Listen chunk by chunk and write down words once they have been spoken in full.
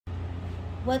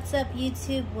What's up,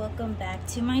 YouTube? Welcome back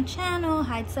to my channel,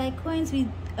 HighSide Coins. We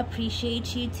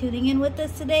appreciate you tuning in with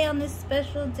us today on this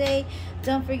special day.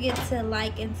 Don't forget to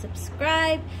like and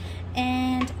subscribe.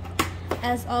 And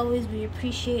as always, we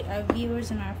appreciate our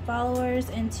viewers and our followers.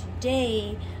 And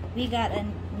today we got a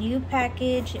new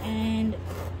package, and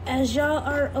as y'all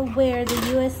are aware,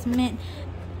 the US Mint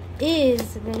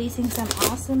is releasing some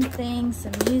awesome things,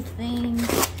 some new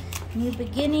things, new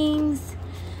beginnings.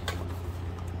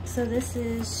 So this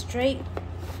is straight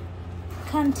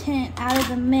content out of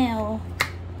the mail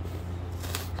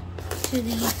to the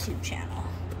YouTube channel.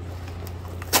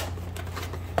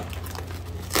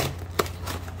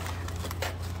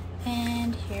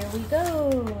 And here we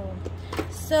go.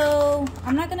 So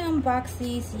I'm not gonna unbox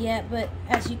these yet, but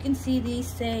as you can see, these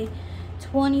say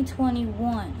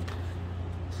 2021.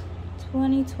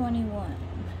 2021.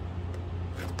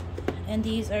 And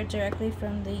these are directly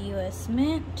from the US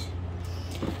Mint.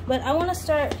 But I want to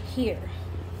start here.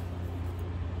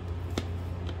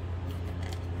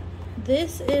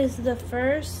 This is the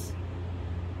first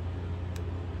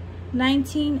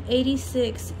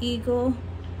 1986 Eagle.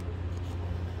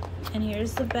 And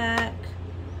here's the back.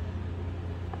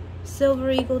 Silver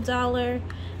Eagle dollar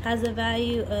has a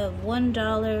value of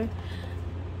 $1.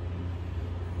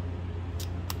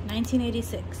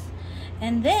 1986.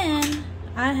 And then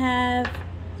I have,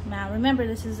 now remember,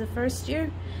 this is the first year.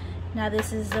 Now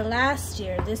this is the last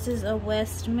year. This is a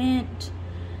West Mint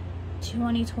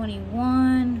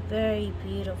 2021. Very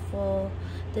beautiful.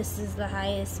 This is the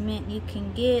highest mint you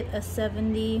can get, a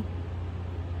 70.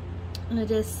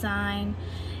 It is signed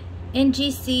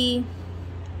NGC.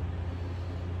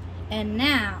 And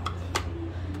now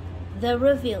the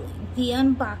revealing, the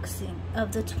unboxing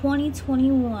of the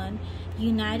 2021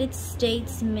 United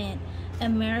States Mint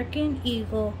American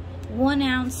Eagle 1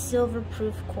 ounce silver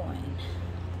proof coin.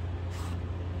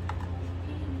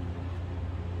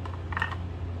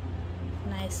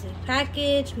 Nicely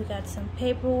packaged. We got some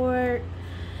paperwork,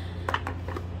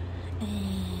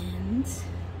 and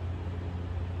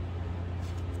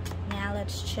now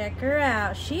let's check her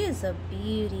out. She is a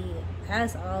beauty,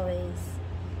 as always.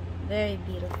 Very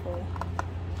beautiful.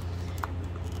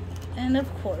 And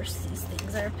of course, these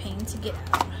things are a pain to get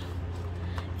out.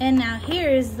 And now here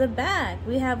is the back.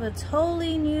 We have a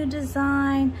totally new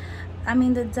design. I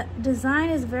mean, the design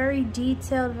is very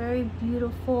detailed, very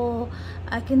beautiful.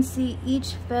 I can see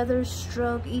each feather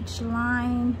stroke, each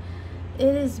line.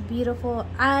 It is beautiful.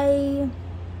 I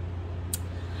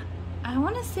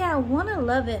want to say I want to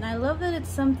love it. And I love that it's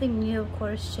something new, of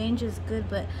course. Change is good,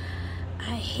 but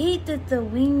I hate that the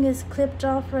wing is clipped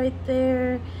off right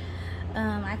there.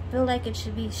 I feel like it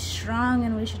should be strong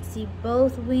and we should see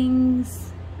both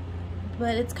wings.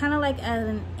 But it's kind of like at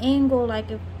an angle,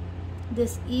 like if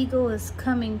this eagle is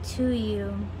coming to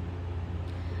you.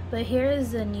 But here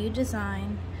is the new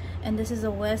design, and this is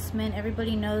a West Mint.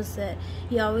 Everybody knows that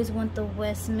you always want the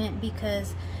West Mint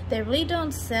because they really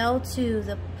don't sell to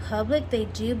the public. They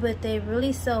do, but they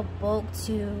really sell bulk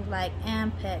to like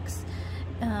Ampex,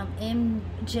 MJM,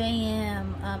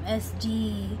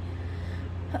 SD.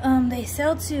 They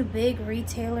sell to big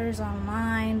retailers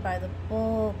online by the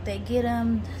bulk. They get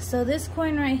them. So this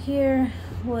coin right here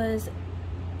was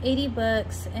 80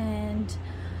 bucks, and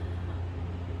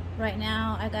right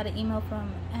now I got an email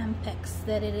from Ampex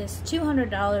that it is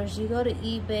 $200. You go to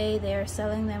eBay, they're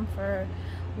selling them for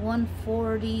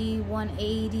 $140,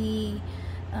 $180.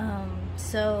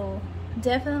 So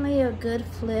definitely a good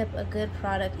flip, a good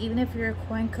product. Even if you're a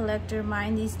coin collector,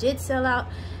 mine, these did sell out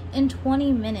in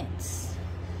 20 minutes.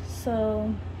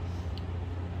 So,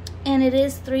 and it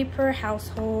is 3 per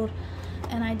household,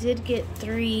 and I did get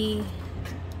 3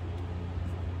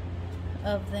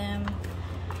 of them.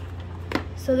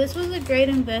 So this was a great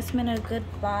investment, a good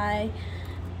buy.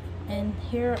 And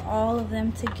here are all of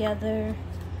them together.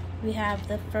 We have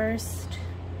the first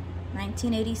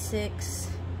 1986.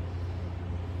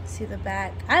 See the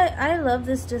back. I love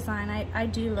this design. I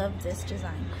do love this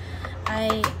design.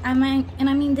 I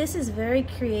mean this is very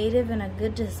creative and a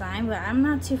good design, but I'm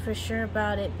not too for sure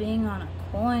about it being on a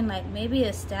coin, like maybe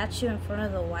a statue in front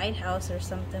of the White House or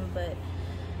something. But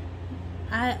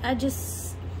I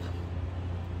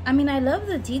mean, I love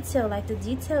the detail. Like, the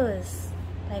detail is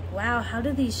like, wow, how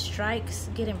do these strikes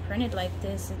get imprinted like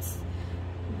this? It's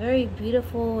very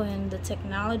beautiful, and the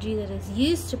technology that is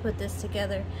used to put this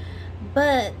together.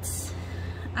 But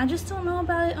I just don't know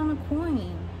about it on a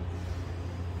coin.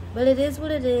 But it is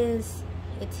what it is.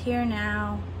 It's here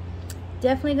now.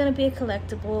 Definitely gonna be a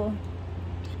collectible.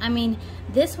 I mean,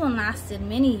 this one lasted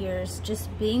many years,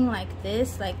 just being like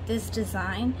this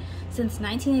design, since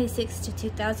 1986 to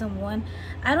 2001.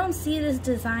 I don't see this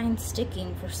design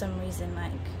sticking for some reason.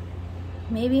 Like,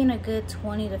 maybe in a good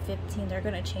 20 to 15, they're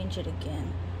gonna change it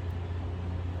again.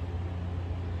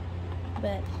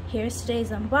 But here's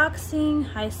today's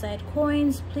unboxing, HighSide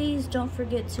coins. Please don't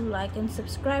forget to like and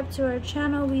subscribe to our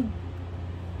channel. We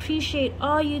appreciate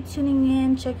all you tuning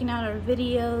in, checking out our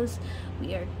videos.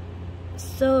 We are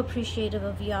so appreciative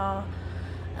of y'all.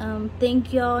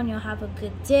 Thank y'all, and y'all have a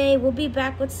good day. We'll be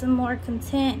back with some more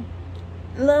content.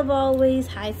 Love always.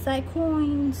 HighSide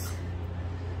coins.